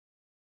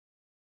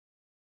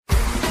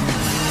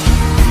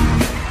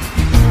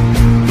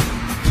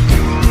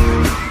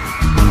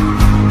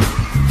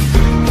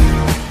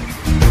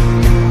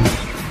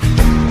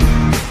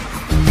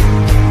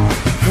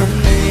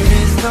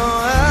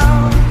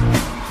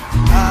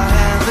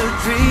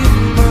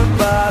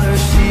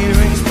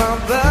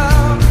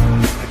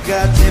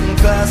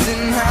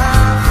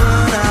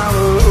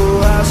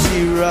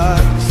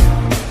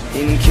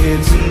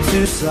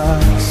her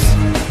socks,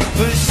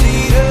 but she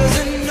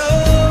doesn't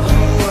know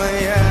who I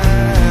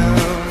am,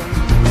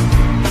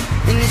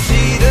 and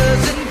she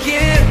doesn't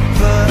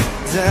give a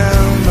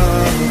damn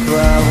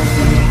about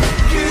me,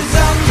 'cause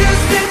I'm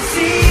just a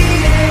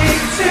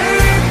teenage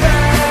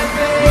dirtbag,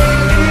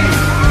 baby.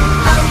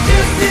 I'm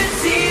just a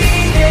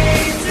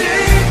teenage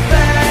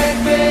dirtbag,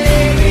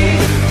 baby.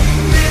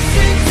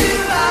 Listen to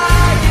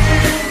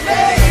Iron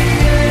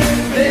Maiden,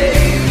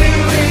 baby,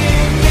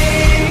 with me.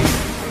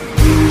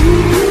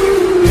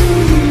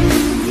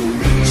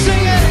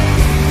 Sing it.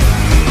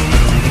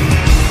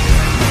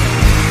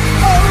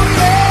 Oh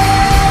yeah,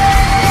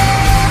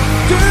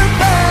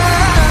 dirtbag.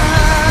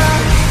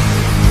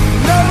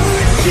 No,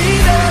 she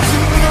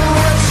doesn't know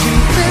what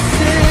she's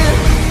missing.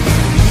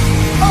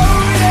 Oh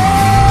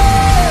yeah,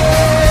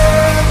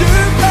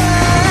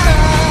 dirtbag.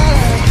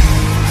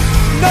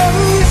 No,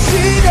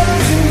 she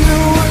doesn't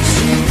know what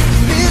she's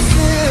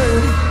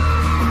missing.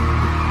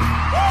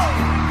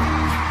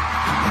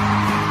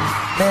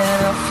 Man,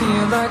 I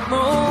feel like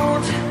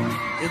mold.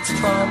 It's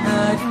prom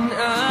night and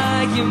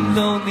I am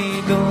lonely,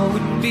 no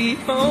one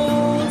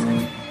behold.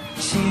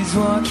 She's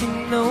walking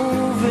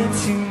over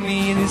to me,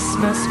 this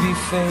must be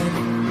fate.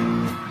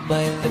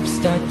 My lips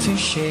start to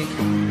shake.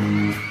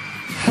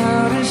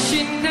 How does she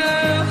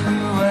know who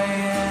I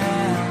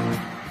am?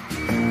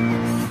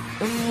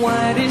 And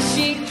why does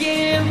she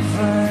give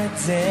a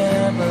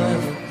damn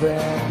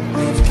about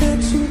me? I've got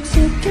 2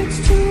 tickets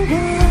to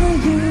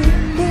Iron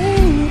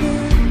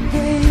Maiden,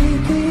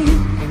 baby.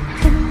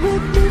 Come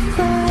with me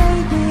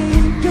Friday,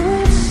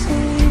 don't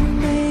say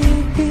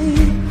maybe.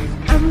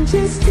 I'm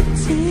just a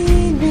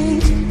teenage